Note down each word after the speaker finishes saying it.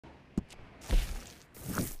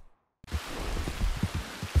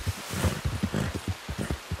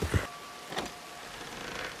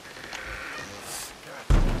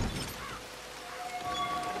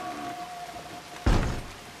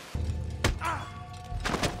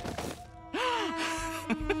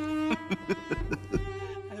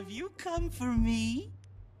come for me?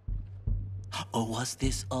 Or was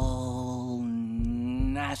this all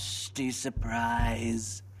nasty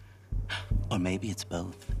surprise? Or maybe it's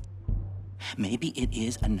both. Maybe it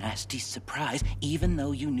is a nasty surprise, even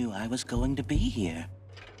though you knew I was going to be here.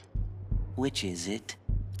 Which is it?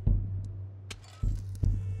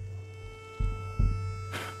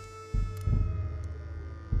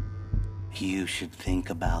 You should think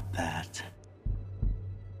about that.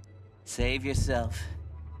 Save yourself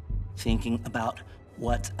thinking about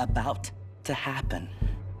what's about to happen.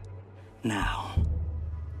 Now,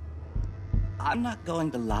 I'm not going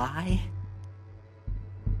to lie.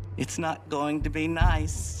 It's not going to be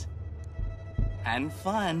nice and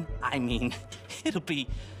fun. I mean, it'll be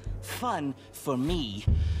fun for me,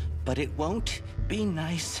 but it won't be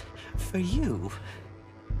nice for you.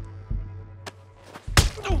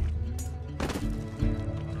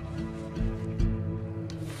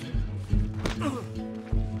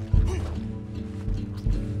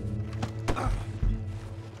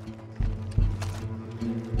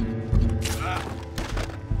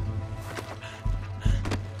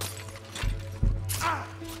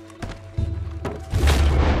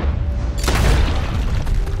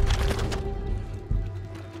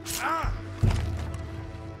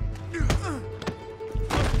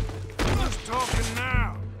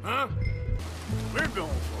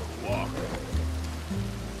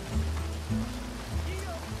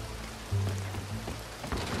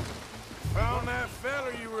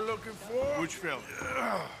 Which fella?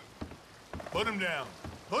 Put him down.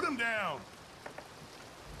 Put him down.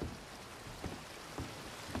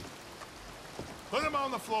 Put him on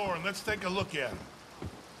the floor and let's take a look at him.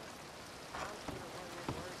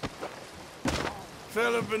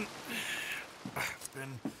 Fella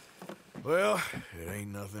well, it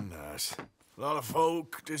ain't nothing nice. A lot of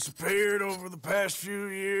folk disappeared over the past few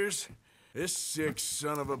years. This sick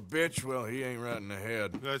son of a bitch, well, he ain't right in the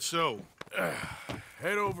head. That's so.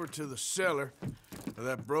 Head over to the cellar of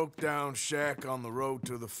that broke-down shack on the road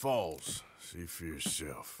to the falls. See for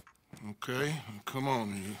yourself. Okay, come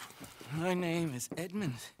on, you. My name is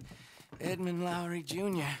Edmund Lowry,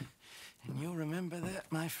 Jr., and you'll remember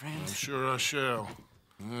that, my friend. I'm sure I shall.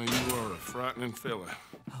 You are a frightening fella.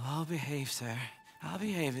 Oh, I'll behave, sir. I'll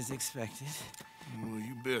behave as expected. Well,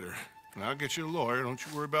 you better. And I'll get you a lawyer, don't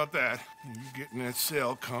you worry about that. You get in that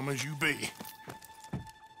cell, calm as you be.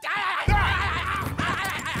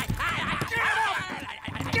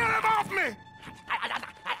 Get him off me!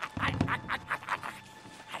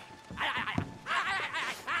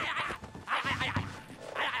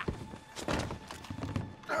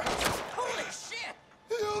 Holy shit!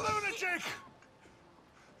 You lunatic!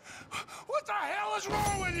 What the hell is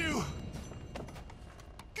wrong with you?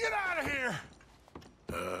 Get out of here!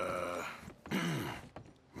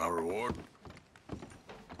 My reward?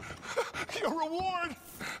 Your reward?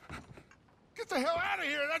 Get the hell out of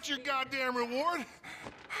here! That's your goddamn reward!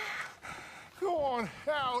 Go on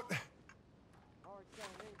out!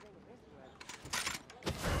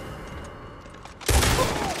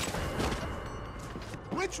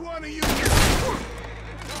 Which one of you...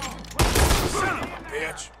 Son of a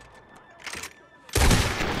bitch!